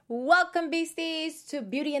Welcome, Beasties, to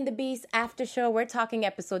Beauty and the Beast After Show. We're talking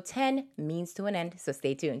episode 10, Means to an End, so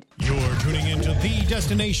stay tuned. You're tuning into the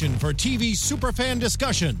destination for TV superfan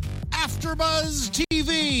discussion, AfterBuzz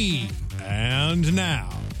TV. And now,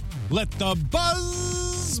 let the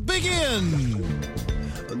buzz begin.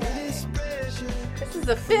 This is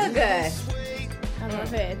a feel-good. I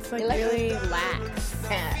love it. It's like really lax.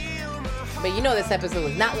 But you know this episode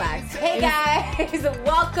was not lax. Hey guys,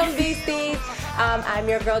 welcome Beasties. I'm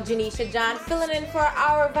your girl Janisha John, filling in for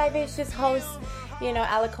our vivacious host. You know,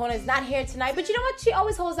 Alicona is not here tonight, but you know what? She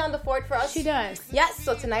always holds down the fort for us. She does. Yes,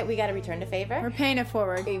 so tonight we got to return the favor. We're paying it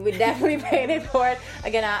forward. We're definitely paying it forward.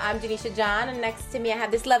 Again, I'm Janisha John, and next to me I have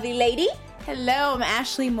this lovely lady. Hello, I'm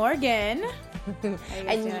Ashley Morgan. How you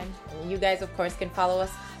guys doing? You guys, of course, can follow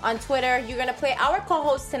us on Twitter. You're going to play our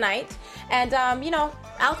co-host tonight. And, you know,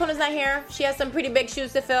 Alcona's not here. She has some pretty big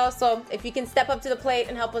shoes to fill. So if you can step up to the plate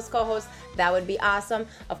and help us co-host, that would be awesome.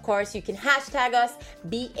 Of course, you can hashtag us,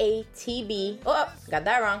 BATB. Oh, got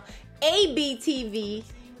that wrong. ABTV,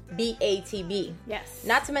 BATB. Yes.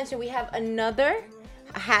 Not to mention, we have another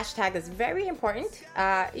hashtag that's very important.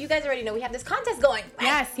 You guys already know we have this contest going.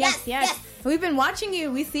 Right? Yes. We've been watching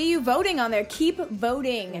you. We see you voting on there. Keep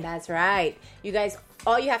voting. That's right. You guys,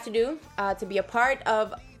 all you have to do to be a part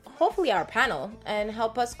of hopefully our panel and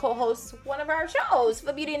help us co-host one of our shows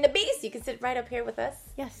for Beauty and the Beast. You can sit right up here with us.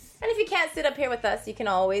 Yes. And if you can't sit up here with us, you can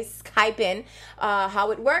always Skype in.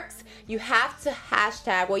 How it works, you have to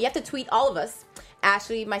hashtag, well, you have to tweet all of us.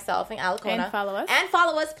 Ashley, myself, and Alicona. And follow us. And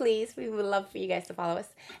follow us, please. We would love for you guys to follow us.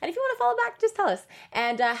 And if you want to follow back, just tell us.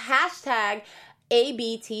 And hashtag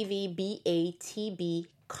ABTVBATB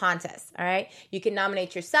contest. All right? You can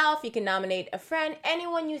nominate yourself. You can nominate a friend.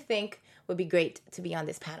 Anyone you think would be great to be on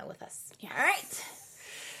this panel with us. Yes. All right?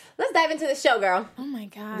 Let's dive into the show, girl. Oh, my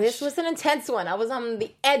gosh. This was an intense one. I was on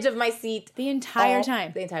the edge of my seat. The entire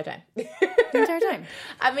time. The entire time.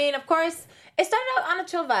 I mean, of course, it started out on a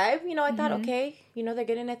chill vibe. You know, I thought, okay, you know, they're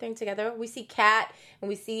getting their thing together. We see Kat and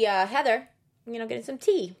we see Heather, you know, getting some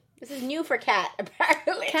tea. This is new for Kat,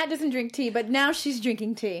 apparently. Kat doesn't drink tea, but now she's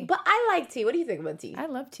drinking tea. But I like tea. What do you think about tea? I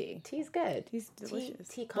love tea. Tea's good. Tea's delicious.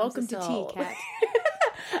 Tea comes Welcome to tea, Kat.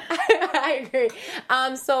 I agree.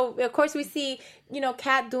 So, of course, we see, you know,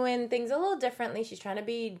 Kat doing things a little differently. She's trying to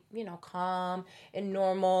be, you know, calm and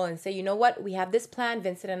normal and say, you know what, we have this plan.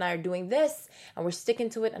 Vincent and I are doing this, and we're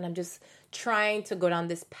sticking to it, and I'm just trying to go down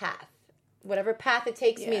this path. Whatever path it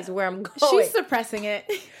takes me is where I'm going. She's suppressing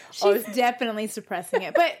it. She's definitely suppressing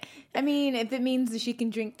it. But, I mean, if it means that she can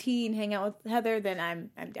drink tea and hang out with Heather, then I'm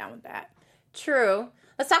down with that. True.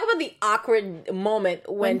 Let's talk about the awkward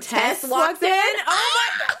moment when Tess walked in. Oh my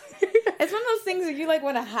God. It's one of those things that you like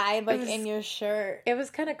want to hide like in your shirt. It was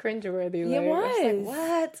kind of cringeworthy. It was. Like,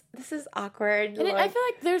 what? This is awkward. And I feel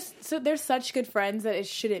like there's such good friends that it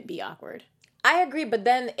shouldn't be awkward. I agree, but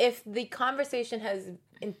then if the conversation has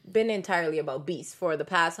been entirely about Beast for the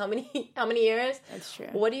past how many years? That's true.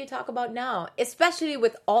 What do you talk about now? Especially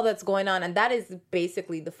with all that's going on, and that is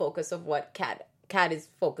basically the focus of what Kat is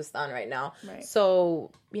focused on right now. Right.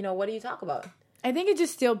 So, you know, what do you talk about? I think it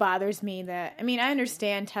just still bothers me that, I mean, I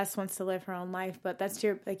understand Tess wants to live her own life, but that's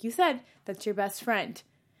like you said, that's your best friend.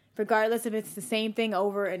 Regardless if it's the same thing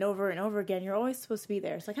over and over and over again, you're always supposed to be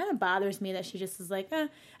there. So it kind of bothers me that she just is like, I'm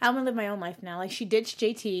going to live my own life now. Like, she ditched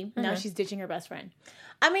JT, now she's ditching her best friend.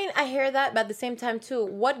 I mean, I hear that, but at the same time, too,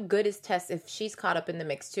 what good is Tess if she's caught up in the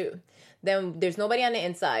mix, too? Then there's nobody on the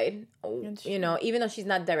inside. You know, even though she's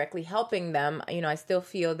not directly helping them, you know, I still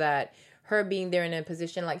feel that her being there in a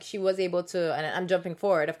position, like she was able to, and I'm jumping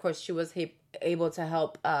forward, of course, she was able to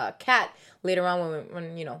help Kat later on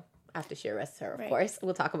when you know, after she arrests her, of course.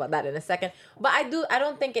 We'll talk about that in a second. But I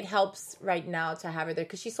don't think it helps right now to have her there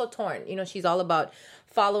because she's so torn. You know, she's all about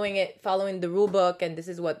following the rule book, and this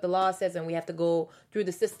is what the law says, and we have to go through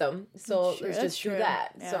the system. So let's just do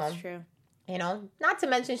that. Yeah, so that's true. You know, not to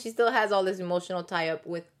mention she still has all this emotional tie-up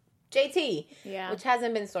with JT, which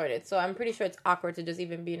hasn't been sorted. So I'm pretty sure it's awkward to just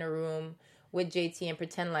even be in a room with JT and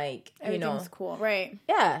pretend like, you know, everything's cool, right?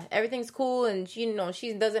 Yeah, everything's cool, and she, you know,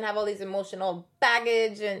 she doesn't have all these emotional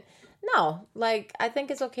baggage, and no, like, I think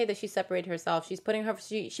it's okay that she separated herself. She's putting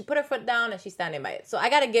she put her foot down and she's standing by it. So I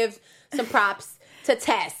gotta give some props to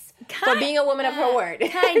Tess for being a woman of her word.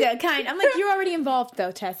 Kind. I'm like, you're already involved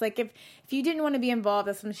though, Tess. Like, if you didn't want to be involved,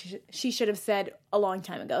 that's something she should have said a long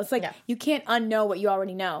time ago. It's like, you can't unknow what you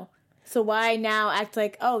already know. So why now act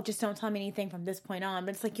like, oh, just don't tell me anything from this point on?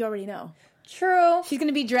 But it's like, you already know. True. She's going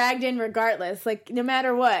to be dragged in regardless, like, no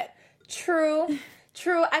matter what. True.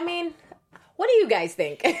 I mean, What do you guys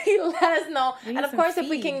think? Let us know. And of course, if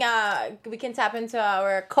we can tap into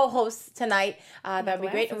our co-hosts tonight, that'd be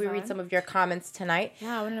great. And we read some of your comments tonight.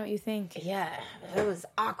 Yeah, I want to know what you think. Yeah, it was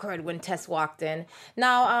awkward when Tess walked in.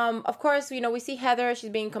 Now, of course, we see Heather. She's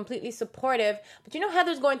being completely supportive, but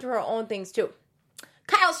Heather's going through her own things too.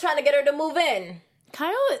 Kyle's trying to get her to move in.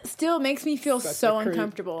 Kyle still makes me feel so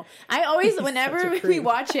uncomfortable. I always, whenever we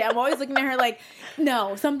watch it, I'm always looking at her like,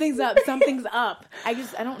 no, something's up. I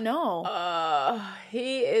don't know.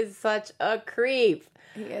 He is such a creep.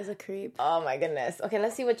 He is a creep. Oh my goodness. Okay,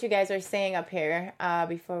 let's see what you guys are saying up here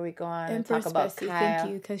before we go on and talk about Kyle.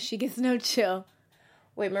 Thank you, because she gets no chill.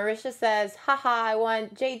 Wait, Marisha says, haha, I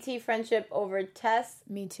want JT friendship over Tess.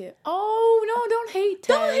 Me too. Oh, no, don't hate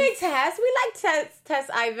Tess. Don't hate Tess. We like Tess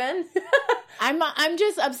Ivan. I'm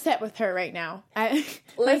just upset with her right now.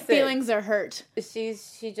 My feelings are hurt. She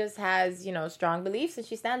just has, strong beliefs and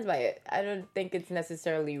she stands by it. I don't think it's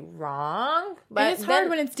necessarily wrong. But and it's hard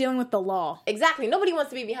when it's dealing with the law. Exactly. Nobody wants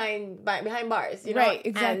to be behind bars, Right,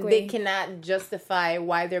 exactly. And they cannot justify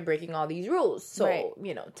why they're breaking all these rules. So,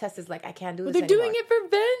 right. Tess is like, I can't do this they're anymore. doing it for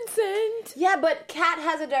Vincent. Yeah, but Kat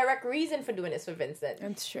has a direct reason for doing this for Vincent.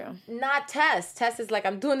 That's true. Not Tess. Tess is like,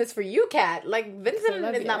 I'm doing this for you, Kat. Like, Vincent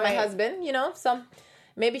is not my husband, So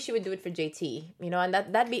maybe she would do it for JT, and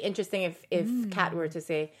that'd be interesting if Kat were to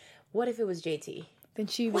say, what if it was JT? Then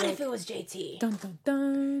she would. What if it was JT? Dun, dun,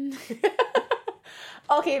 dun.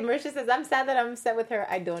 Okay, Marisha says, I'm sad that I'm upset with her.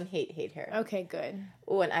 I don't hate her. Okay, good.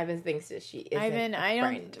 Oh, and Ivan thinks that she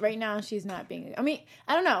isn't right now she's not being,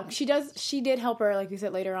 I don't know. She did help her, like you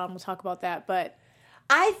said, later on. We'll talk about that, but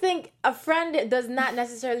I think a friend does not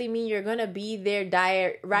necessarily mean you're going to be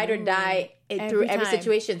there, ride or die through every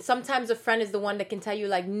situation. Sometimes a friend is the one that can tell you,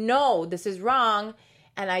 like, no, this is wrong,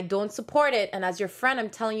 and I don't support it. And as your friend, I'm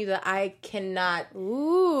telling you that I cannot.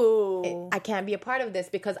 Ooh. I can't be a part of this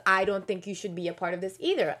because I don't think you should be a part of this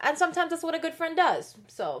either. And sometimes that's what a good friend does.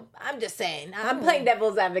 So I'm just saying. I'm playing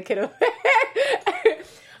devil's advocate over here.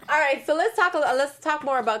 All right, so let's talk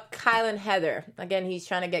more about Kyle and Heather. Again, he's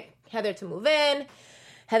trying to get Heather to move in.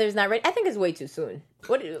 Heather's not ready. I think it's way too soon.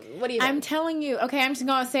 What do you think? I'm telling you. Okay, I'm just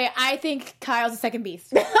going to say I think Kyle's a second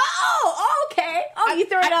beast. Oh, okay. Oh, you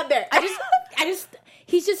throw it out there.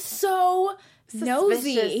 He's just so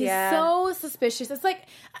nosy. He's so suspicious. It's like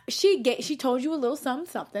she told you a little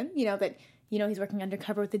something, that he's working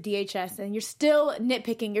undercover with the DHS, and you're still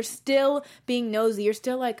nitpicking. You're still being nosy. You're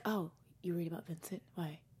still like, oh, you read about Vincent?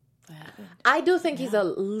 Why? What happened? I do think he's a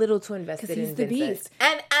little too invested in the Vincent. Beast.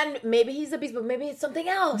 And maybe he's the beast, but maybe it's something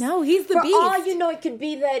else. No, he's the beast. For all you know, it could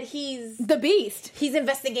be that he's the beast. He's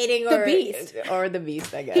investigating the beast. Or the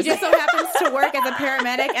beast, I guess. He just so happens to work as a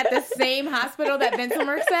paramedic at the same hospital that Vincent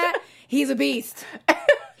works at. He's a beast.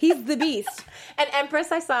 He's the beast. And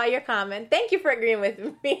Empress, I saw your comment. Thank you for agreeing with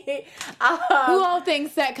me. Who all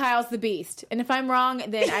thinks that Kyle's the beast? And if I'm wrong,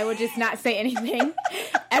 then I would just not say anything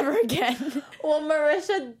ever again. Well,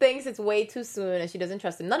 Marisha thinks it's way too soon and she doesn't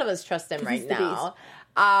trust him. None of us trust him right now.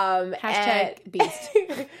 Hashtag beast.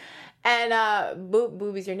 And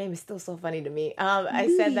Boobies, your name is still so funny to me.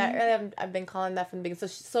 I said that earlier. I've been calling that from the beginning.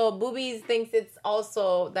 So Boobies thinks it's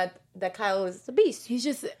also that Kyle is the beast. He's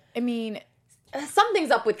just,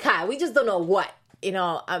 something's up with Kyle. We just don't know what. I don't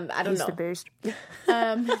know. He's the beast.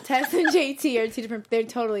 Tess and JT are two different. They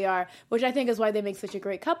totally are, which I think is why they make such a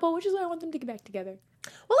great couple. Which is why I want them to get back together.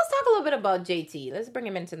 Well, let's talk a little bit about JT. Let's bring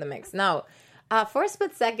him into the mix now. For a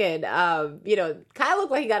split second, Kyle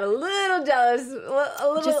looked like he got a little jealous, a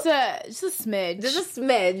little, just a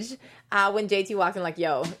smidge, when JT walked in, like,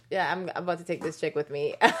 "Yo, yeah, I'm about to take this chick with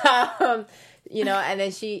me," and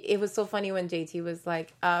then it was so funny when JT was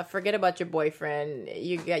like, "Forget about your boyfriend.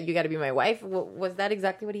 You got to be my wife." Was that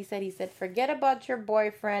exactly what he said? He said, "Forget about your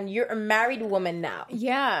boyfriend. You're a married woman now."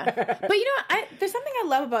 Yeah, but there's something I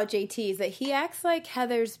love about JT is that he acts like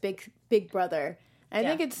Heather's big brother. I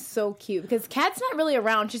think it's so cute because Kat's not really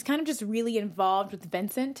around. She's kind of just really involved with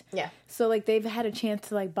Vincent. Yeah. So, they've had a chance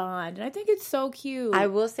to, bond. And I think it's so cute. I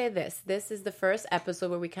will say this. This is the first episode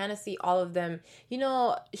where we kind of see all of them,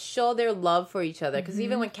 show their love for each other. Because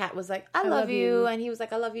even when Kat was like, I love you. And he was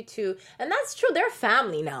like, I love you too. And that's true. They're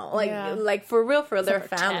family now. For real, they're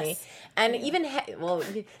family. Tess. And even,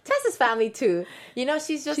 Tess is family too.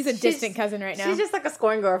 She's a distant cousin right now. She's just like a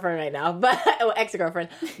scorned girlfriend right now. Ex-girlfriend.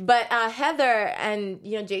 But Heather and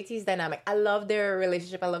JT's dynamic. I love their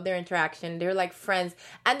relationship. I love their interaction. They're like friends.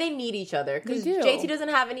 And they need each other. Because JT doesn't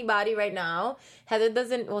have anybody right now. Heather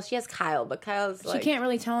doesn't. Well, she has Kyle. But Kyle's she can't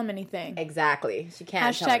really tell him anything. Exactly. She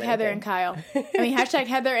can't tell him Heather anything. and Kyle. Hashtag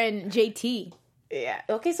Heather and JT. Yeah.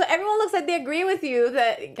 Okay, so everyone looks like they agree with you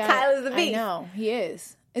that Kyle is the beast. I know. He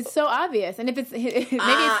is. It's so obvious. And if it's maybe it's too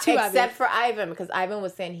obvious. Except for Ivan, because Ivan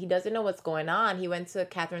was saying he doesn't know what's going on. He went to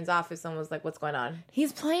Catherine's office and was like, what's going on?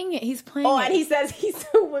 He's playing it. And he says he's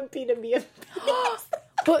so wimpy to be a beast.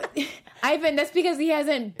 But Ivan, that's because he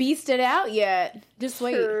hasn't beasted out yet. Just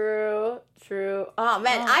wait. True. Oh,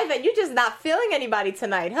 man. Ivan, you're just not feeling anybody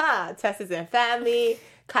tonight, huh? Tess is in family.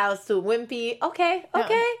 Kyle's too wimpy. Okay.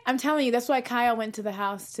 No, I'm telling you, that's why Kyle went to the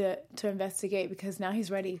house to investigate, because now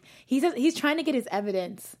he's ready. He's trying to get his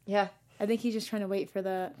evidence. Yeah. I think he's just trying to wait for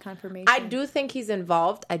the confirmation. I do think he's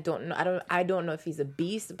involved. I don't know. I don't know if he's a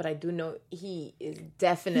beast, but I do know he is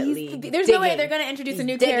definitely. There's no way they're going to introduce a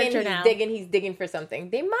new character now. He's digging for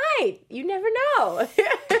something. They might. You never know.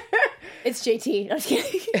 It's JT. I'm just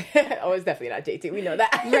kidding. Oh, it's definitely not JT. We know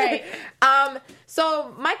that. Right.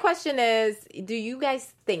 So my question is, do you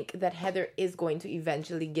guys think that Heather is going to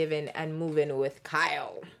eventually give in and move in with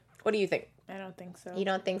Kyle? What do you think? I don't think so. You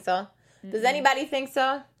don't think so? Mm-mm. Does anybody think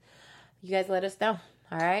so? You guys let us know.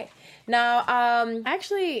 All right. Now,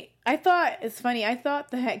 actually, I thought it's funny. I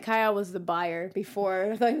thought that Kyle was the buyer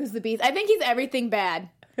before. I thought he was the beast. I think he's everything bad.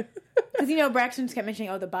 Because, Braxton just kept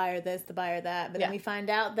mentioning, the buyer this, the buyer that. But then we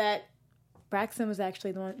find out that Braxton was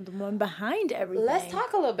actually the one behind everything. Let's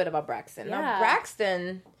talk a little bit about Braxton. Yeah. Now,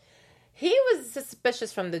 Braxton, he was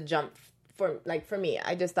suspicious from the jump for me.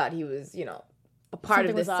 I just thought he was, a part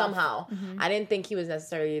of this somehow. Mm-hmm. I didn't think he was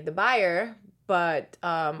necessarily the buyer, but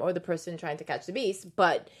or the person trying to catch the beast,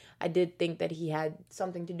 but I did think that he had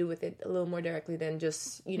something to do with it a little more directly than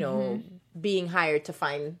just, being hired to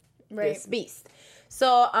find this beast.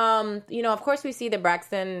 So, of course we see that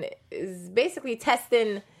Braxton is basically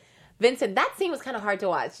testing Vincent. That scene was kind of hard to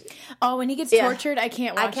watch. Oh, when he gets tortured, I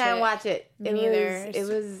can't watch it. I can't watch it.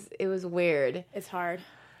 It was weird. It's hard.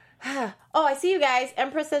 Oh, I see you guys.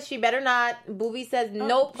 Empress says she better not. Booby says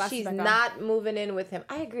nope, she's not moving in with him.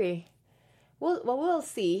 I agree. We'll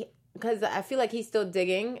see, because I feel like he's still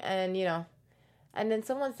digging, and and then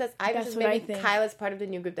someone says Ivan says maybe Kyle is part of the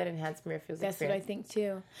new group that enhanced Mirafield's experience. That's what I think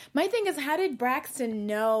too. My thing is, how did Braxton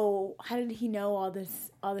know? How did he know all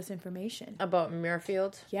this information about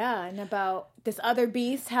Mirafield? Yeah, and about this other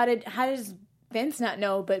beast. How does Vince not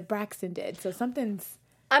know, but Braxton did? So something's.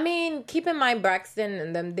 I mean, keep in mind Braxton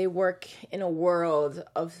and them. They work in a world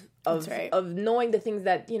of knowing the things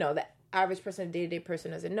that the average person, day-to-day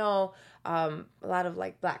person doesn't know. A lot of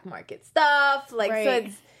black market stuff. So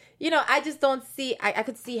it's. I just don't see. I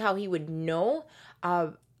could see how he would know.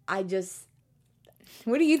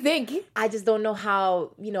 What do you think? I just don't know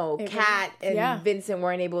how Kat and Vincent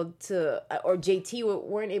weren't able to, or JT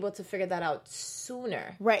weren't able to figure that out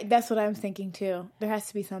sooner. Right, that's what I'm thinking too. There has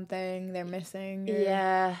to be something they're missing.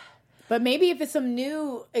 Yeah, but maybe if it's some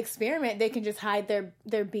new experiment, they can just hide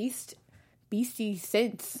their beastie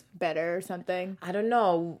sense better or something. I don't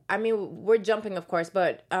know. I mean, we're jumping, of course,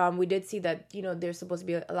 but we did see that they're supposed to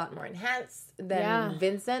be a lot more enhanced than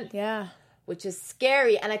Vincent. Yeah. Which is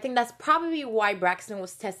scary, and I think that's probably why Braxton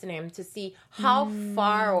was testing him to see how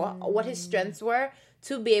far or what his strengths were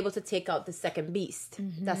to be able to take out the second beast.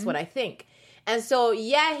 Mm-hmm. That's what I think. And so,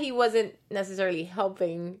 he wasn't necessarily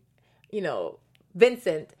helping,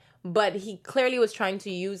 Vincent, but he clearly was trying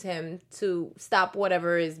to use him to stop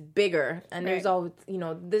whatever is bigger. And there's always,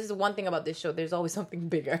 this is one thing about this show. There's always something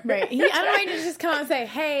bigger. Right. I don't want to just come out and say,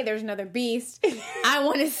 hey, there's another beast. I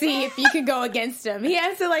want to see if you can go against him. He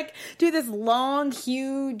has to, do this long,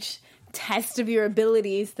 huge test of your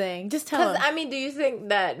abilities thing. Just tell him. Do you think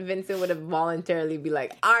that Vincent would have voluntarily be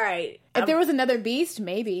like, all right. If there was another beast,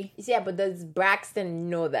 maybe. Yeah, but does Braxton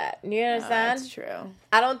know that? You understand? That's true.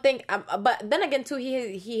 I don't think, but then again, too,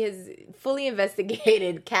 he has fully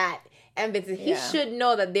investigated Kat and Vincent. He should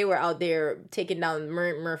know that they were out there taking down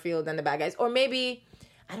Murfield and the bad guys. Or maybe,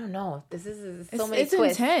 I don't know. This is so many twists.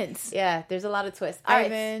 It's intense. Yeah, there's a lot of twists.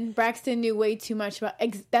 Ivan, Braxton knew way too much about,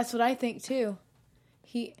 that's what I think, too.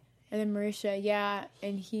 And then Marisha,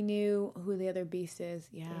 and he knew who the other beast is,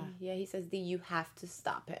 Yeah, he says, you have to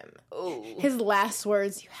stop him. Ooh. His last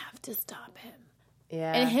words, you have to stop him.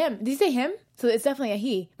 Yeah. And him. Did you say him? So it's definitely a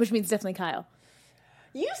he, which means definitely Kyle.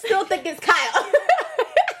 You still think it's Kyle.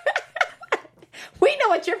 We know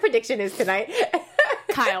what your prediction is tonight.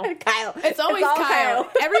 Kyle. It's always Kyle.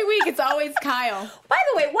 Every week, it's always Kyle. By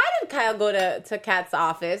the way, why did Kyle go to Kat's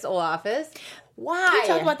old office? Why? Can we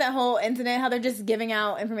talk about that whole incident, how they're just giving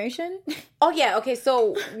out information? Oh, yeah. Okay,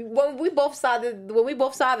 so when we both saw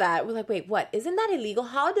that, we're like, wait, what? Isn't that illegal?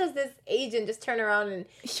 How does this agent just turn around and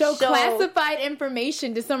show classified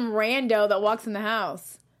information to some rando that walks in the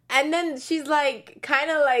house? And then she's kind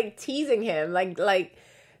of teasing him,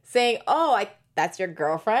 saying, that's your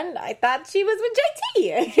girlfriend? I thought she was with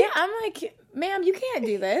JT. Yeah, I'm like, ma'am, you can't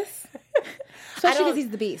do this. Especially because he's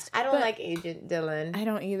the Beast. I don't like Agent Dillon. I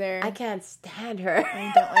don't either. I can't stand her.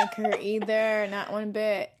 I don't like her either. Not one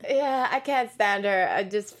bit. Yeah, I can't stand her. I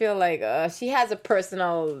just feel like she has a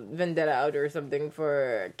personal vendetta out or something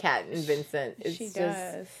for Kat and Vincent. She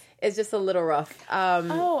does. It's just a little rough.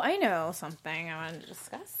 I know something I wanted to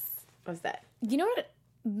discuss. What's that? You know what?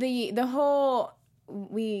 The whole...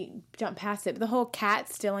 We jumped past it, but the whole Kat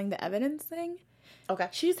stealing the evidence thing. Okay.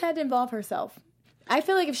 She just had to involve herself. I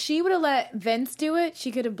feel like if she would have let Vince do it, she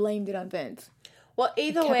could have blamed it on Vince. Well,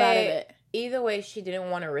 either way, she didn't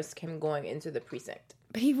want to risk him going into the precinct.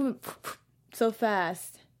 But he went so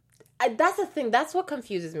fast. That's the thing. That's what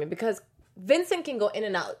confuses me because Vincent can go in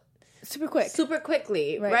and out super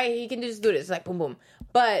quickly, right? He can just do this like boom, boom.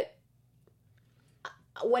 But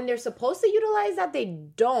when they're supposed to utilize that, they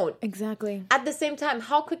don't. Exactly. At the same time,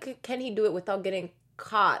 how quick can he do it without getting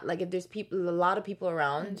caught? Like if there's a lot of people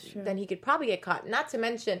around, then he could probably get caught. Not to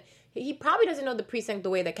mention, he probably doesn't know the precinct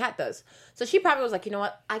the way that Kat does. So she probably was like, you know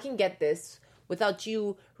what, I can get this without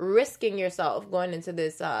you risking yourself going into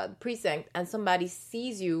this precinct and somebody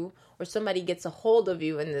sees you or somebody gets a hold of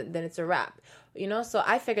you and then it's a wrap. You know, so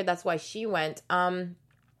I figured that's why she went. I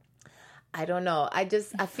don't know. I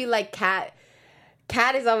feel like Kat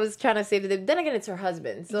is always trying to save it. Then again, it's her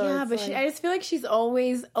husband. So yeah, but I just feel like she's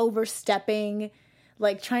always overstepping,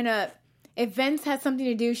 like trying to. If Vince has something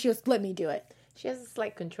to do, she goes, "Let me do it." She has a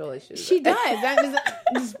slight control issue. She does.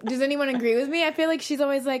 Does anyone agree with me? I feel like she's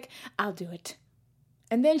always like, "I'll do it,"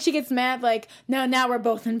 and then she gets mad, like, "No, now we're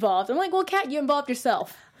both involved." I'm like, "Well, Kat, you involved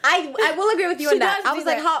yourself." I will agree with you on that. I was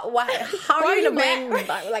like, how are you mad?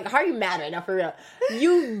 Like, how are you mad right now for real?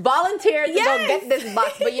 You volunteered to go get this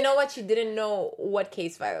box, but you know what? She didn't know what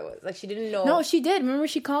case file it was. Like, she didn't know. No, she did. Remember,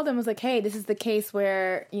 she called and was like, "Hey, this is the case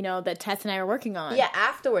where that Tess and I are working on." Yeah,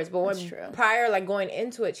 afterwards, but prior, like going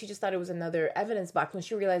into it, she just thought it was another evidence box. When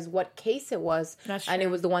she realized what case it was, and it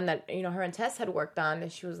was the one that her and Tess had worked on,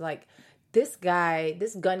 and she was like, "This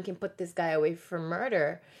gun can put this guy away for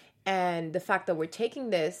murder." And the fact that we're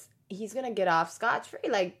taking this, he's going to get off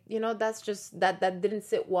scotch-free. Like, that's just, that didn't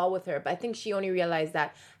sit well with her. But I think she only realized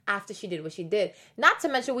that after she did what she did. Not to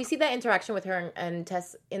mention, we see that interaction with her and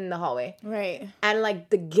Tess in the hallway. Right. And,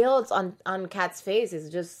 like, the guilt on Kat's face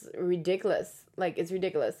is just ridiculous. Like, it's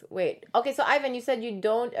ridiculous. Wait. Okay, so, Ivan, you said you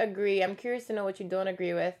don't agree. I'm curious to know what you don't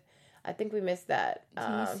agree with. I think we missed that.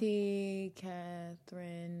 Timothy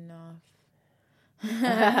Catherine off. We're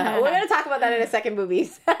gonna talk about that in a second,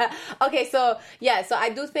 boobies. Okay, so I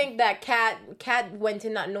do think that Kat went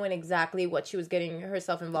in not knowing exactly what she was getting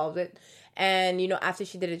herself involved with, and after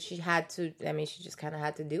she did it, she had to. I mean, she just kind of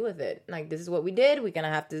had to deal with it. Like, this is what we did. We're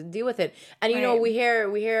gonna have to deal with it. And we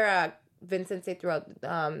hear Vincent say throughout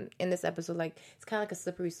in this episode, like, it's kind of like a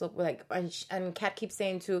slippery slope. Like, and Kat keeps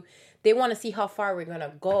saying too, they want to see how far we're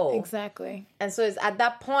gonna go. Exactly. And so it's at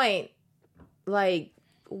that point, like,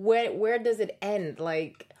 where does it end?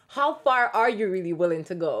 Like, how far are you really willing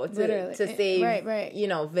to go to save,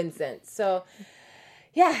 Vincent? So,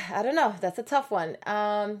 yeah, I don't know. That's a tough one.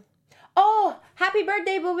 Oh, happy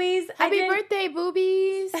birthday, boobies. Happy birthday,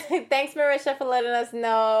 boobies. Thanks, Marisha, for letting us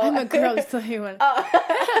know. I'm a girl, so you want. Oh.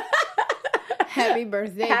 Happy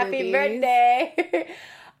birthday, Happy birthday.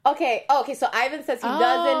 Okay, so Ivan says he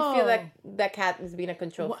doesn't feel like that Kat is being a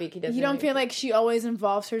control freak. He doesn't. You don't feel like she always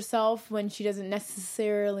involves herself when she doesn't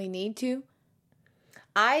necessarily need to?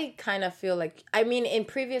 I kind of feel like, I mean, in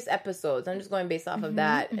previous episodes, I'm just going based off of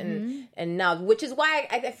that, and now, which is why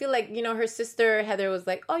I feel like, her sister Heather was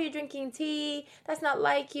like, "Oh, you're drinking tea. That's not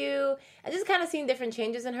like you." I just kind of seen different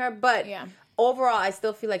changes in her, but overall, I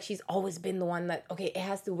still feel like she's always been the one that, okay,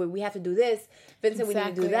 we have to do this. Vincent, we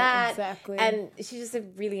need to do that. Exactly. And she just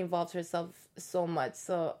really involves herself so much.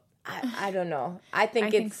 So I don't know. I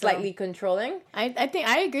think it's slightly controlling. I think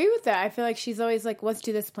I agree with that. I feel like she's always like, "Let's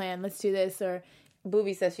do this plan. Let's do this." Or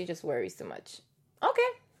Booby says she just worries too much. Okay.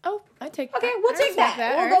 Oh, I take that. Okay, we'll take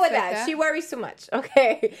that. We'll go with that. She worries too much.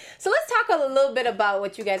 Okay. So let's talk a little bit about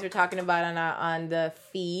what you guys were talking about on the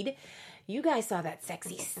feed. You guys saw that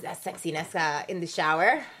sexiness in the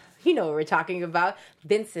shower. You know what we're talking about.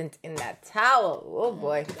 Vincent in that towel. Oh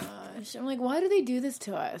boy. Gosh. I'm like, why do they do this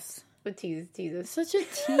to us? But tease us. Such a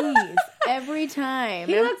tease. Every time.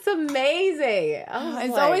 He looks amazing.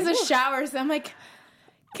 It's always a shower. So I'm like,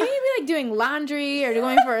 can you be like doing laundry or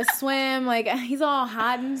going for a swim? Like, he's all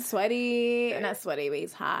hot and sweaty. Not sweaty, but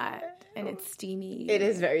he's hot. And it's steamy. It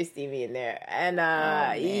is very steamy in there. And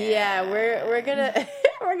we're gonna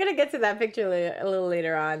we're gonna get to that picture a little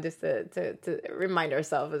later on, just to remind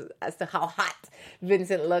ourselves as to how hot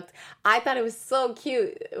Vincent looked. I thought it was so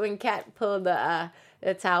cute when Kat pulled the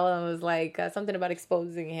towel and was like something about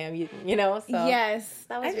exposing him. So yes,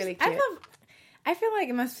 that was really cute. I feel like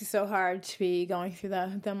it must be so hard to be going through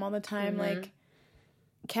them all the time. Like,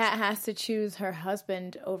 Kat has to choose her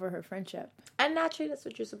husband over her friendship. And naturally, that's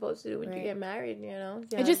what you're supposed to do when you get married, you know?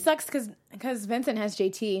 Yeah. It just sucks because Vincent has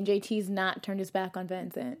JT, and JT's not turned his back on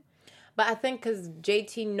Vincent. But I think because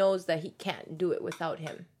JT knows that he can't do it without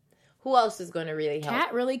him. Who else is going to really help?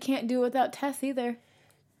 Kat really can't do it without Tess either.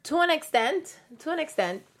 To an extent.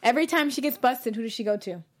 Every time she gets busted, who does she go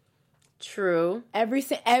to? True.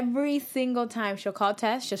 Every single time she'll call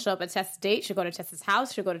Tess. She'll show up at Tess's date. She'll go to Tess's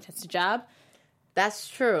house. She'll go to Tess's job. That's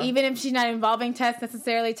true. Even if she's not involving Tess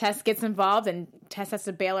necessarily, Tess gets involved and Tess has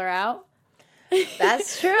to bail her out.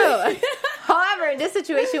 That's true. However, in this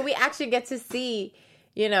situation, we actually get to see,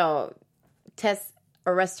 you know, Tess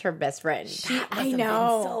arrest her best friend. I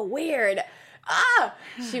know. So weird.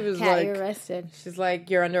 She was Kat, like, you're arrested. She's like,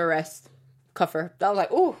 you're under arrest. Cuff her. I was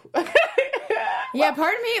like, ooh. Yeah,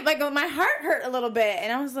 part of me, like, my heart hurt a little bit.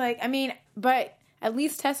 And I was like, I mean, but at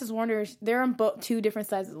least Tess has warned her. They're on two different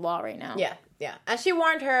sides of the law right now. Yeah. And she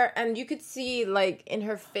warned her, and you could see, like, in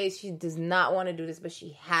her face, she does not want to do this, but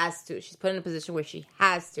she has to. She's put in a position where she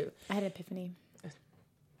has to. I had an epiphany.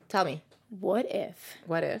 Tell me. What if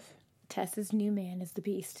Tess's new man is the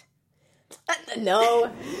Beast?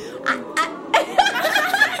 No.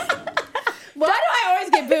 Why do I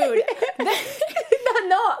always get booed?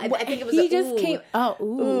 No. I think it was came. Oh,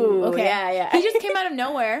 ooh. Okay. Yeah. He just came out of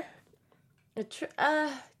nowhere. True.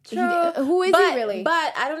 Who is he really?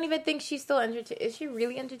 But I don't even think she's still entertaining. Is she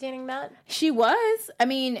really entertaining Matt? She was. I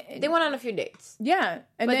mean, they went on a few dates. Yeah,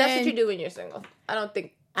 but that's what you do when you're single. I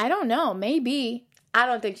don't know. Maybe. I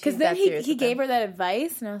don't think she's because then he gave her that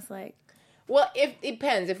advice, and I was like, well, it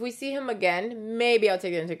depends. If we see him again, maybe I'll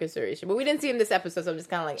take it into consideration. But we didn't see him this episode, so I'm just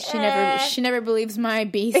kind of like, she never believes my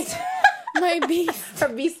Beast. My Beast. Her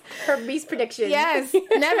beast prediction. Yes,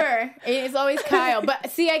 never. It's always Kyle. But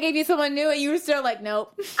see, I gave you someone new, and you were still like,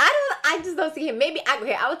 nope. I just don't see him. Maybe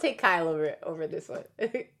I would take Kyle over this one.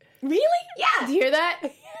 Really? Yeah. Do you hear that?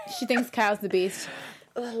 She thinks Kyle's the Beast.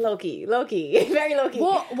 Loki, very Loki.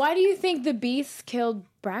 Well, why do you think the Beast killed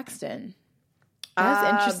Braxton? That's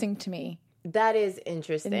interesting to me. That is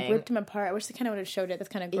interesting. And ripped him apart. I wish they kind of would have showed it. That's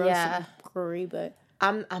kind of gross and gory, but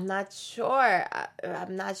I'm not sure.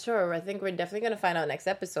 I'm not sure. I think we're definitely going to find out next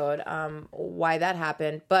episode why that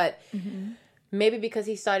happened. But maybe because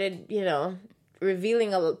he started, you know,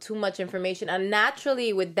 revealing a little too much information. And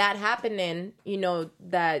naturally, with that happening, you know,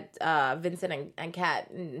 that Vincent and Kat,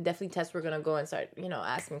 definitely Tess, were going to go and start, you know,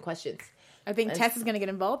 asking questions. I think Tess is going to get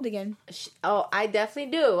involved again. Oh, I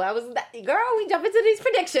definitely do. Girl, we jump into these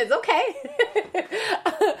predictions, okay?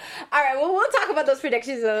 All right, well, we'll talk about those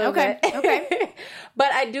predictions a little bit. Okay.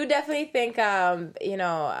 But I do definitely think,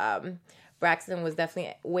 Braxton was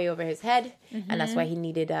definitely way over his head, and that's why he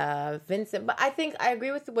needed Vincent. But I think I agree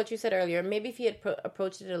with what you said earlier. Maybe if he had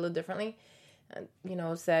approached it a little differently, you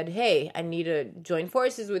know, said, hey, I need to join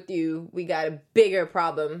forces with you. We got a bigger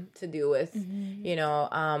problem to deal with. You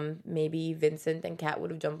know, maybe Vincent and Kat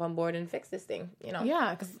would have jumped on board and fixed this thing, you know?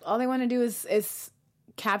 Yeah, because all they want to do is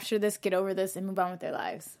capture this, get over this, and move on with their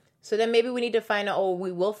lives. So then maybe we need to find out,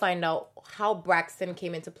 we will find out how Braxton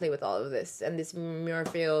came into play with all of this and this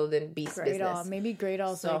Muirfield and Beast business. Maybe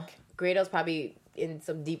Greydall's Greydall's probably in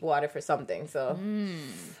some deep water for something, so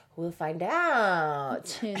we'll find out.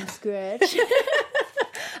 Chin scratch.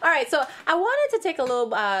 All right, so I wanted to take a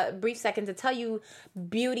little brief second to tell you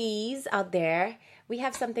beauties out there, we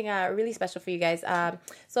have something really special for you guys.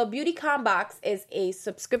 So BeautyCon Box is a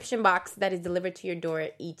subscription box that is delivered to your door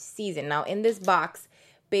each season. Now, in this box,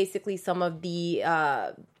 basically some of the...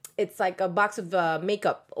 it's like a box of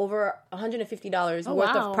makeup, over $150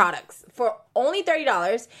 worth of products for only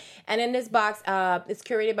 $30. And in this box, it's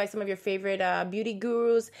curated by some of your favorite beauty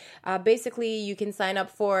gurus. Basically, you can sign up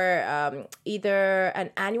for either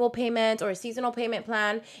an annual payment or a seasonal payment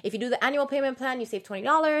plan. If you do the annual payment plan, you save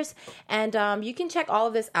 $20. And you can check all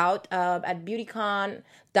of this out at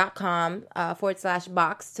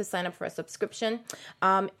beautycon.com/box to sign up for a subscription.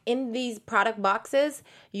 In these product boxes,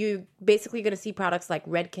 you basically going to see products like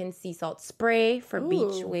Redken Sea Salt Spray for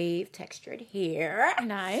beach wave textured hair.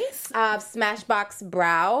 Nice. Smashbox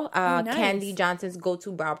Brow, nice. Candy Johnson's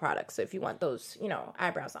go-to brow product. So if you want those,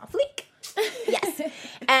 eyebrows on fleek. Yes.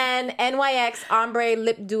 And NYX Ombre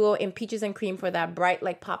Lip Duo in Peaches and Cream for that bright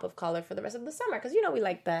pop of color for the rest of the summer, because we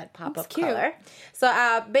like that pop of color.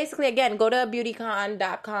 So basically, again, go to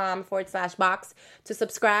beautycon.com/box to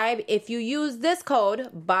subscribe. If you use this code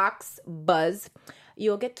BOXBUZZ,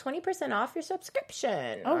 you'll get 20% off your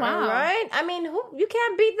subscription. Oh, wow. All right? I mean, you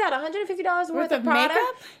can't beat that. $150 worth of product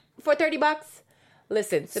makeup? for $30.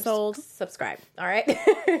 Listen, Sold. Subscribe. All right.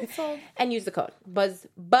 Sold. And use the code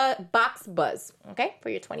BoxBuzz. Okay, for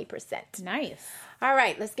your 20%. Nice. All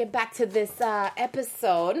right, let's get back to this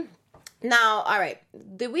episode. Now, all right,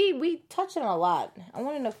 we touched on a lot. I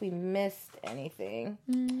want to know if we missed anything.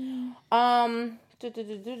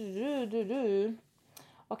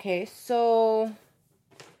 Okay, so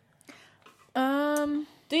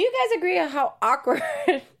do you guys agree on how awkward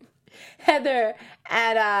Heather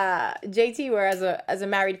and JT were as a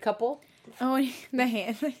married couple? Oh, the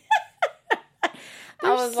hand.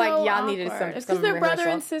 I was like, y'all needed some. It's because they're rehearsal. brother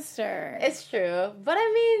and sister. It's true, but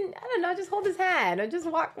I mean, I don't know. Just hold his hand or just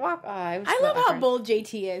walk. Oh, I love how bold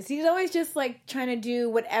JT is. He's always just like trying to do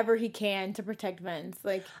whatever he can to protect Vince.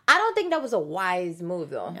 Like, I don't think that was a wise move,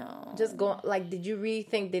 though. No. Just go. Like, did you really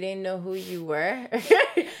think they didn't know who you were?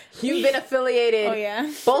 You've been affiliated. Oh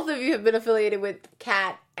yeah. Both of you have been affiliated with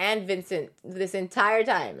Kat and Vincent this entire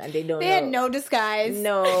time, and they don't. They had no disguise.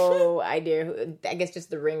 No idea. I guess just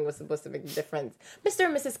the ring was supposed to make the difference. Mr.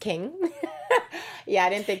 and Mrs. King. Yeah, I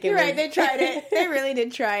didn't think it You're was. right. They tried it. They really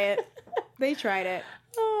did try it. They tried it.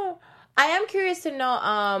 I am curious to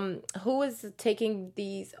know who was taking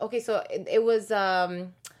these. Okay, so it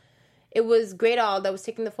was Great All that was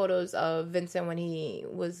taking the photos of Vincent when he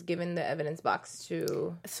was given the evidence box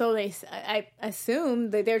to. So I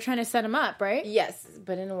assume that they're trying to set him up, right? Yes,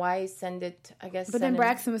 but then why send it? I guess. But then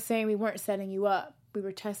Braxton was saying we weren't setting you up. We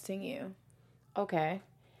were testing you. Okay.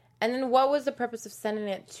 And then what was the purpose of sending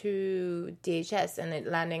it to DHS and it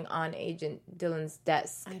landing on Agent Dylan's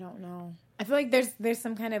desk? I don't know. I feel like there's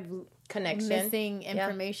some kind of connection, missing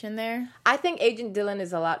information there. I think Agent Dylan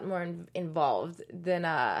is a lot more involved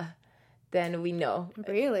than we know.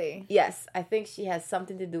 Really? Yes, I think she has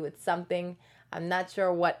something to do with something. I'm not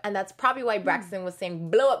sure what, and that's probably why Braxton was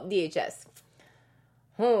saying blow up DHS.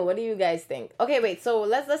 What do you guys think? Okay, wait. So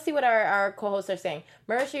let's see what our co-hosts are saying.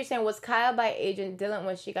 Marisha, you're saying was Kyle by Agent Dylan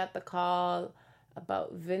when she got the call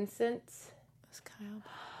about Vincent? Was Kyle?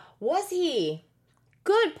 Was he?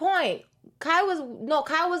 Good point. Kyle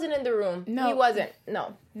wasn't in the room. No, he wasn't.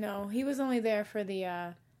 No, he was only there for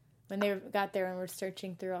the when they got there and were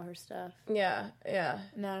searching through all her stuff. Yeah.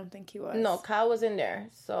 No, I don't think he was. No, Kyle was in there.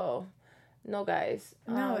 So, no, guys.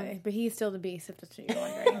 No, but he's still the beast. If that's what you're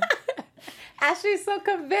wondering. Ashley's so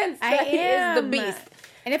convinced that he is the beast.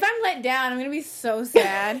 And if I'm let down, I'm going to be so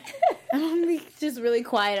sad. I'm going to be just really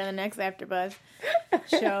quiet on the next AfterBuzz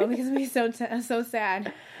show because I'm going to be so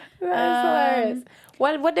sad. That's hilarious.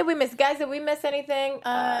 What did we miss? Guys, did we miss anything?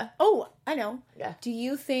 I know. Yeah. Do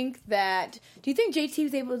you think JT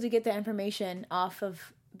was able to get the information off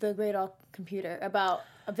of the Great All computer about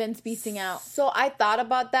Vince beasting out? So I thought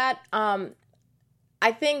about that.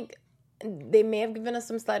 I think they may have given us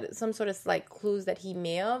some sort of slight clues that he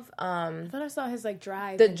may have. I thought I saw his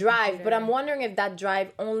drive. The drive, but I'm wondering if that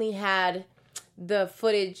drive only had the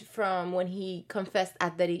footage from when he confessed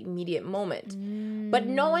at that immediate moment. But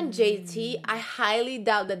knowing JT, I highly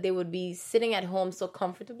doubt that they would be sitting at home so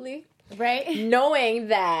comfortably, right? Knowing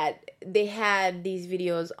that they had these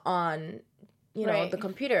videos on, the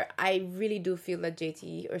computer. I really do feel that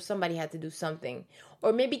JT or somebody had to do something,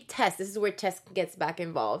 or maybe Tess. This is where Tess gets back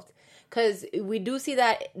involved. Because we do see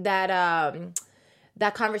that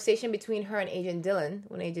conversation between her and Agent Dylan,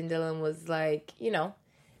 when Agent Dylan was like,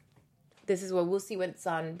 this is what we'll see when it's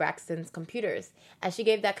on Braxton's computers. And she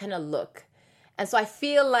gave that kind of look. And so I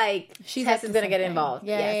feel like Tess is going to get involved.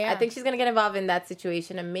 Yeah. I think she's going to get involved in that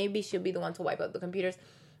situation. And maybe she'll be the one to wipe out the computers.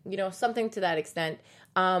 Something to that extent.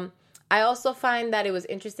 I also find that it was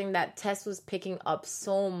interesting that Tess was picking up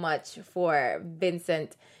so much for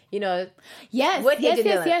Vincent. Yes,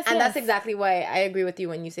 and that's exactly why I agree with you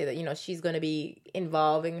when you say that, she's going to be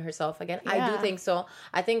involving herself again. Yeah. I do think so.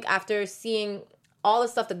 I think after seeing all the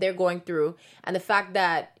stuff that they're going through and the fact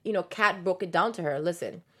that, Kat broke it down to her,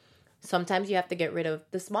 listen, sometimes you have to get rid of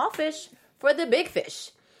the small fish for the big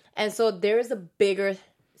fish. And so there is a bigger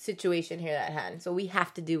situation here at hand. So we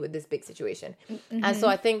have to deal with this big situation. Mm-hmm. And so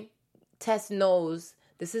I think Tess knows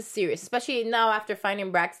this is serious, especially now after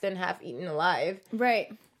finding Braxton half eaten alive.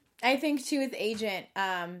 Right. I think, too, with Agent,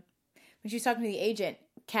 when she was talking to the agent,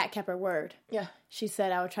 Kat kept her word. Yeah. She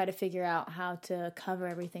said, I would try to figure out how to cover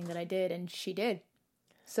everything that I did, and she did.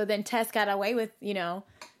 So then Tess got away with,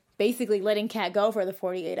 basically letting Kat go for the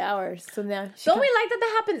 48 hours. So now Don't we like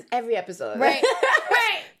that happens every episode? Right.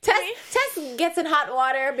 Right. Tess gets in hot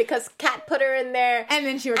water because Kat put her in there. And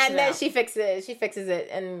then she she fixes it.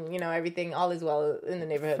 And, everything, all is well in the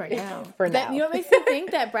neighborhood. For now. What makes me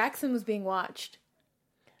think that Braxton was being watched?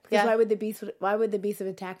 Because why would the beast have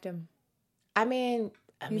attacked him? I mean,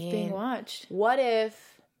 he's being watched. What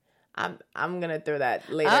if? I'm gonna throw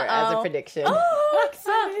that later as a prediction. Oh,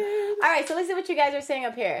 excited. All right, so let's see what you guys are saying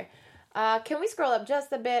up here. Can we scroll up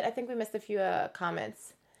just a bit? I think we missed a few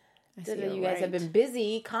comments. You guys have been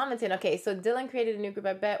busy commenting. Okay, so Dylan created a new group,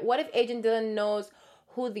 I bet. What if Agent Dylan knows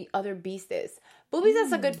who the other beast is? Boobies,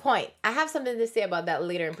 that's a good point. I have something to say about that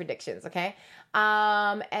later in predictions, okay?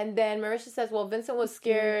 And then Marisha says, well, Vincent was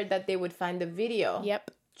scared that they would find the video.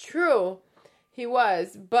 Yep. True. He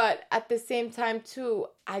was. But at the same time, too,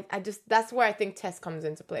 I just, that's where I think Tess comes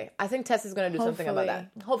into play. I think Tess is going to do something about that.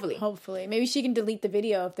 Hopefully. Maybe she can delete the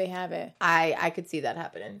video if they have it. I could see that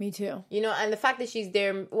happening. Me too. You know, and the fact that she's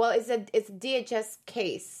there, well, it's a DHS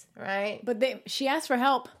case, right? But she asked for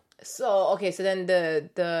help. So, okay, so then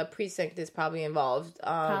the precinct is probably involved.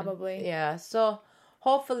 Probably. Yeah, so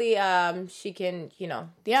hopefully she can, you know.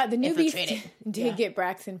 Yeah, the new beast did get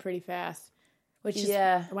Braxton pretty fast. Which is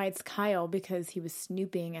why it's Kyle, because he was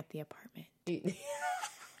snooping at the apartment. It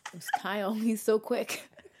was Kyle. He's so quick.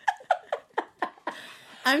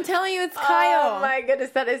 I'm telling you, it's Kyle. Oh my goodness,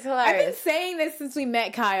 that is hilarious. I've been saying this since we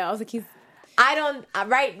met Kyle. I was like,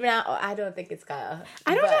 right now, I don't think it's Kyle.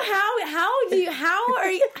 I don't know how are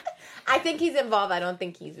you? I think he's involved. I don't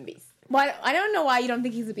think he's a beast. Why? I don't know why you don't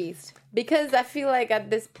think he's a beast. Because I feel like at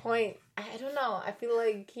this point, I don't know. I feel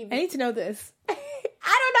like I need to know this.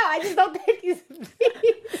 I don't know. I just don't think he's a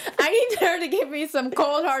beast. I need her to give me some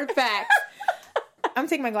cold, hard facts. I'm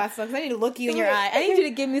taking my glasses off because I need to look you in your eye. I need you to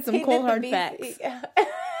give me some cold, hard facts.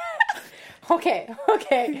 Okay.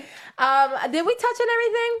 Did we touch on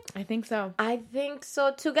everything? I think so. I think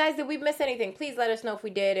so too. Guys, did we miss anything? Please let us know if we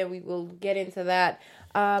did, and we will get into that.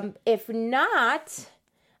 If not,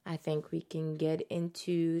 I think we can get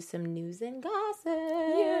into some news and gossip.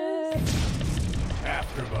 Yes.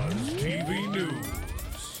 AfterBuzz TV News.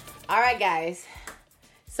 All right, guys.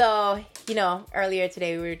 So, you know, earlier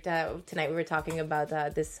today, tonight we were talking about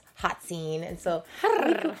this hot scene. And so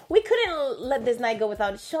we couldn't let this night go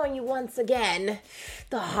without showing you once again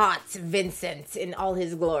the hot Vincent in all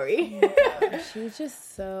his glory. She's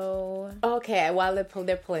just so... Okay, while they're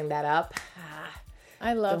pulling that up.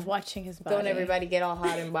 I love watching his body. Don't everybody get all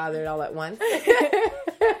hot and bothered all at once.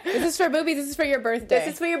 This is for Boobies. This is for your birthday.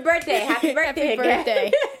 This is for your birthday. Happy birthday. Happy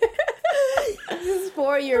birthday. This is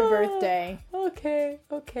for your birthday. Okay.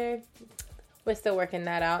 We're still working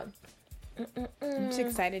that out. I'm just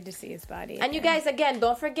excited to see his body. And you guys, again,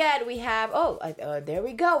 don't forget, we have... there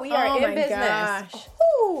we go. We are in business. Gosh.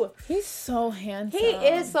 Ooh. He's so handsome. He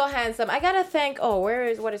is so handsome. I gotta thank...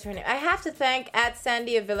 what is her name? I have to thank at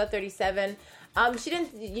Sandy of Villa 37. She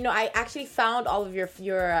didn't, you know, I actually found all of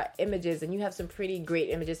your images, and you have some pretty great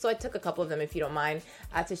images. So I took a couple of them, if you don't mind,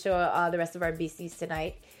 to show the rest of our BCs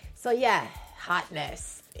tonight. So yeah,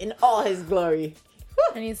 hotness in all his glory.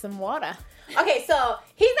 I need some water. Okay, so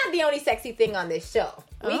he's not the only sexy thing on this show.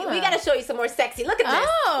 We got to show you some more sexy. Look at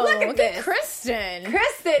this. Look at this. Kristen.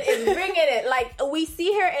 Kristen is bringing it. Like, we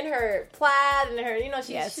see her in her plaid and her, you know,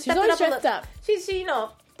 she's always dressed up. She, you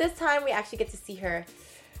know, this time we actually get to see her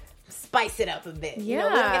spice it up a bit. Yeah. You know,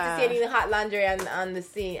 we don't get to see any hot lingerie on the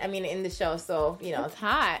scene. I mean, in the show. So, you know, it's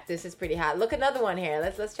hot. This is pretty hot. Look, another one here.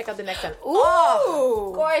 Let's check out the next one. Ooh.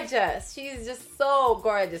 Oh, gorgeous. She's just so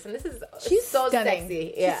gorgeous, and she's so stunning.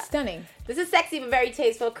 sexy. Yeah, she's stunning. This is sexy but very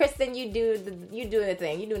tasteful. Kristen, you doing the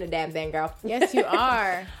thing. You doing the damn thing, girl. Yes, you are.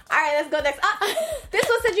 All right, let's go next. This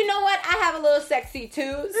one said, you know what? I have a little sexy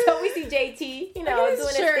too. So we see JT, you know, doing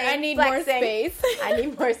his thing. I need more space. I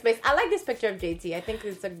need more space. I like this picture of JT. I think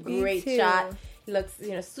it's a great shot. He looks,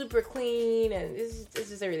 you know, super clean, and it's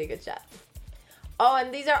just a really good shot. Oh,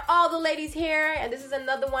 and these are all the ladies here, and this is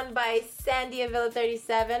another one by Sandy of Villa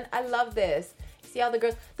 37. I love this. See all the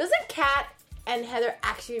girls. Doesn't Kat and Heather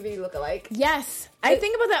actually really look alike? Yes. I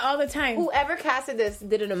think about that all the time. Whoever casted this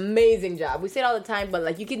did an amazing job. We say it all the time, but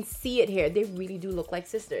like you can see it here. They really do look like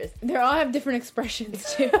sisters. They all have different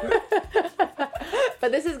expressions too.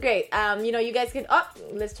 But this is great. You know, you guys can... Oh,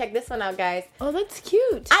 let's check this one out, guys. Oh, that's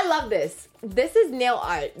cute. I love this. This is nail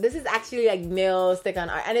art. This is actually like nail stick-on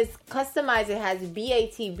art. And it's customized. It has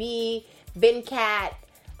BATB, VinCat,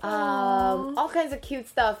 all kinds of cute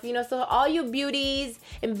stuff. You know, so all you beauties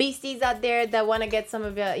and beasties out there that want to get some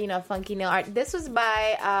of your, you know, funky nail art. This was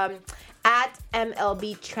by at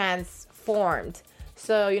MLB Transformed.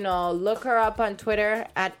 So, you know, look her up on Twitter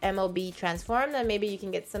at MLB Transformed, and maybe you can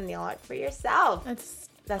get some nail art for yourself. That's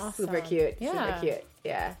awesome. Super cute. Yeah. Super cute.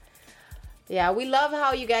 Yeah. Yeah, we love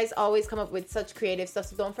how you guys always come up with such creative stuff.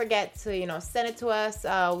 So don't forget to, you know, send it to us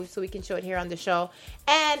so we can show it here on the show.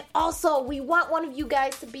 And also, we want one of you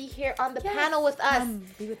guys to be here on the panel with us.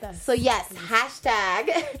 Be with us. So yes,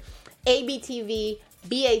 hashtag ABTV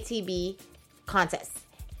BATB contest.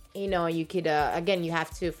 you could, again, you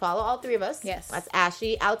have to follow all three of us. Yes. That's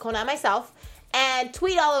Ashley, Alcona, and myself. And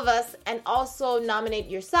tweet all of us, and also nominate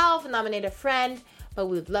yourself, nominate a friend. But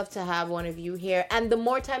we would love to have one of you here. And the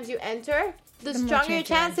more times you enter, the stronger your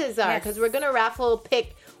chances are. Because we're going to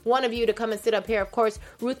pick one of you to come and sit up here. Of course,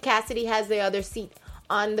 Ruth Cassidy has the other seat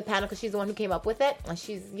on the panel because she's the one who came up with it. And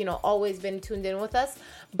she's, always been tuned in with us.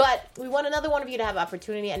 But we want another one of you to have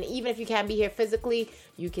opportunity. And even if you can't be here physically,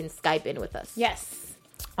 you can Skype in with us. Yes.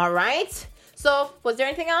 All right. So, was there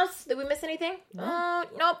anything else? Did we miss anything? No.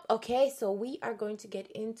 Nope. Okay, so we are going to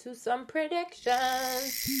get into some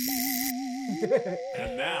predictions.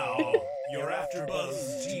 And now, your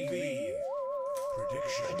AfterBuzz TV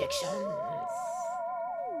predictions.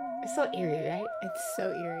 It's so eerie, right? It's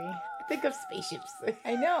so eerie. Think of spaceships.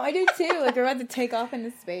 I know, I do too. Like we're about to take off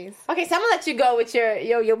into space. Okay, so I'm gonna let you go with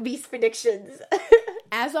your beast predictions.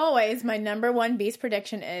 As always, my number one beast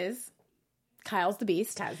prediction is Kyle's the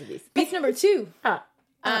beast. Kyle's the beast. Beast number 2.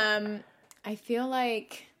 I feel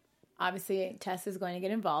like obviously Tess is going to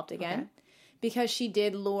get involved again because she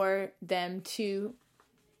did lure them to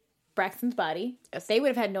Braxton's body. Yes. They would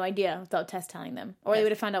have had no idea without Tess telling them, or they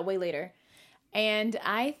would have found out way later. And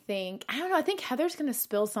I think Heather's going to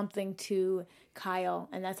spill something to Kyle,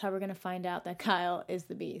 and that's how we're going to find out that Kyle is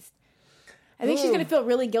the beast. I think she's going to feel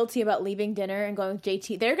really guilty about leaving dinner and going with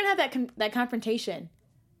JT. They're going to have that confrontation.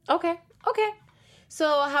 Okay. So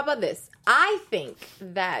how about this? I think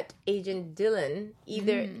that Agent Dylan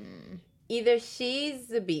either she's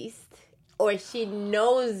the beast or she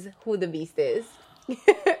knows who the beast is.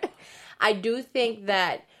 I do think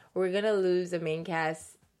that we're gonna lose a main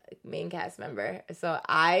cast member. So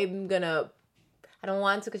I don't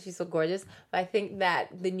want to because she's so gorgeous, but I think that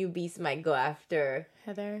the new beast might go after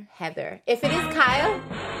Heather. If it is Kyle,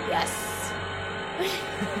 yes.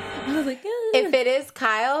 I was like, if it is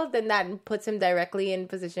Kyle, then that puts him directly in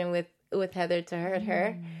position with Heather to hurt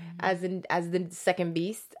her as the second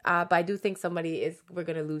beast. But I do think we're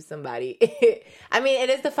gonna lose somebody. I mean,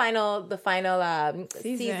 it is the final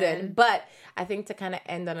season, but I think to kind of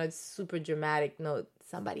end on a super dramatic note,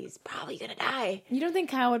 somebody's probably gonna die. You don't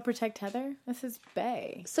think Kyle would protect Heather? That's his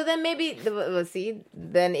bae. So then maybe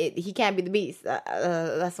he can't be the beast.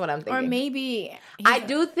 That's what I'm thinking. Or maybe I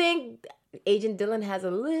do think Agent Dylan has a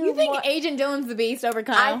little. You think more, Agent Dylan's the beast over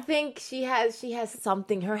Kyle? I think she has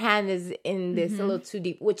something. Her hand is in this a little too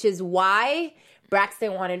deep, which is why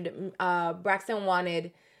Braxton wanted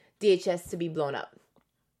DHS to be blown up.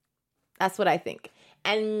 That's what I think.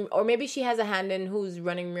 Or maybe she has a hand in who's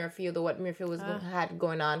running Muirfield or what Muirfield had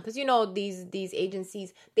going on. Because, these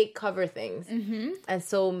agencies, they cover things. And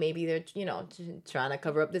so maybe they're, trying to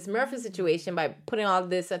cover up this Muirfield situation by putting all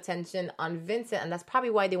this attention on Vincent. And that's probably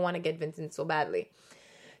why they want to get Vincent so badly.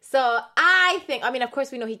 So I think, of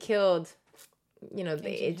course we know he killed,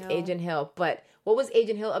 Agent Hill. But what was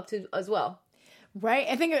Agent Hill up to as well? Right.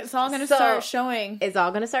 I think it's all going to start showing. It's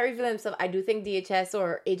all going to start revealing themselves. I do think DHS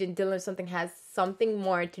or Agent Dylan or something has something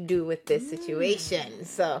more to do with this situation.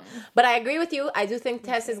 So, but I agree with you. I do think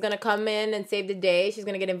Tess is going to come in and save the day. She's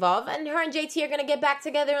going to get involved. And her and JT are going to get back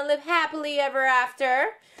together and live happily ever after.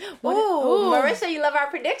 Ooh, Marisha, you love our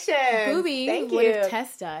predictions. Booby, Thank what you. if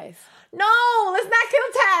Tess dies? No, let's not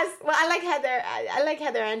kill Tess. Well, I like Heather. I like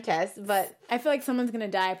Heather and Tess, but I feel like someone's going to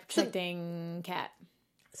die protecting Kat.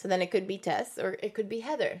 So then it could be Tess or it could be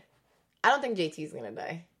Heather. I don't think JT's going to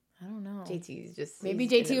die. I don't know. JT's just... Maybe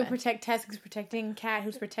JT will protect Tess, who's protecting Kat,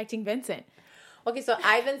 who's protecting Vincent. Okay, so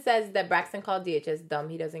Ivan says that Braxton called DHS dumb.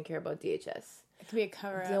 He doesn't care about DHS. It could be a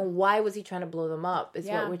cover-up. Then why was he trying to blow them up? Is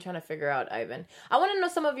what we're trying to figure out, Ivan. I want to know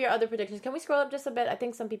some of your other predictions. Can we scroll up just a bit? I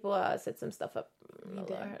think some people said some stuff up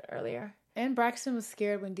earlier. And Braxton was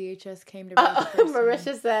scared when DHS came to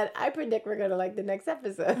Marisha said, I predict we're going to like the next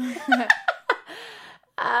episode.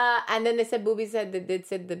 And then they said, Booby said that they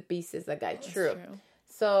said the beast is a guy. True.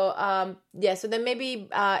 So, so then maybe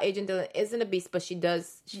Agent Dylan isn't a beast, but she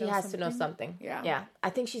has to know something. Yeah. I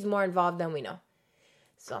think she's more involved than we know.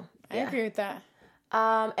 So, I agree with that.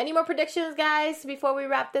 Any more predictions, guys, before we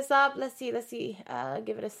wrap this up? Let's see.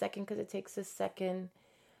 Give it a second because it takes a second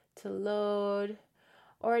to load.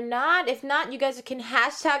 Or not. If not, you guys can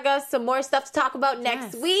hashtag us some more stuff to talk about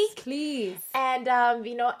next week. Please. And,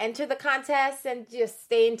 enter the contest and just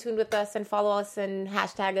stay in tune with us and follow us and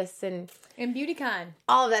hashtag us and BeautyCon.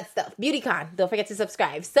 All of that stuff. BeautyCon. Don't forget to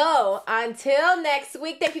subscribe. So, until next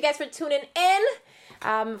week, thank you guys for tuning in.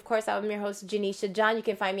 Of course, I'm your host, Janisha John. You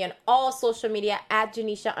can find me on all social media at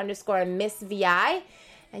Janisha_MissVI.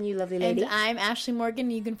 And you lovely lady. And I'm Ashley Morgan.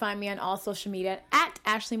 You can find me on all social media at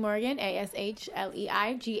Ashley Morgan,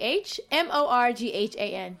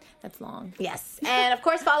 ASHLEIGHMORGHAN. That's long. Yes. And of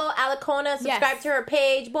course, follow Alicona. Subscribe to her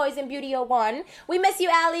page, Boys in Beauty 01. We miss you,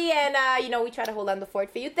 Allie. And, we try to hold on the fort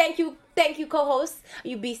for you. Thank you, co-hosts,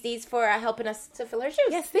 you beasties, for helping us to fill our shoes.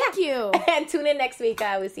 Yes, thank you. And tune in next week.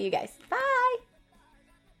 We'll see you guys. Bye.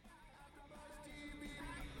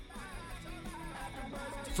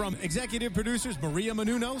 From executive producers Maria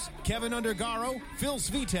Menounos, Kevin Undergaro, Phil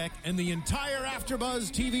Svitek, and the entire AfterBuzz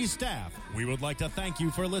TV staff, we would like to thank you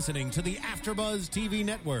for listening to the AfterBuzz TV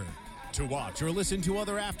network. To watch or listen to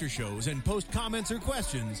other after shows and post comments or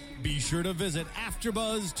questions, be sure to visit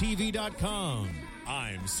AfterBuzzTV.com.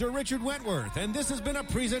 I'm Sir Richard Wentworth, and this has been a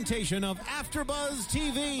presentation of AfterBuzz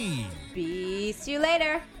TV. See you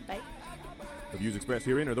later. Bye. The views expressed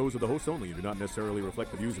herein are those of the hosts only and do not necessarily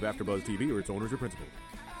reflect the views of AfterBuzz TV or its owners or principals.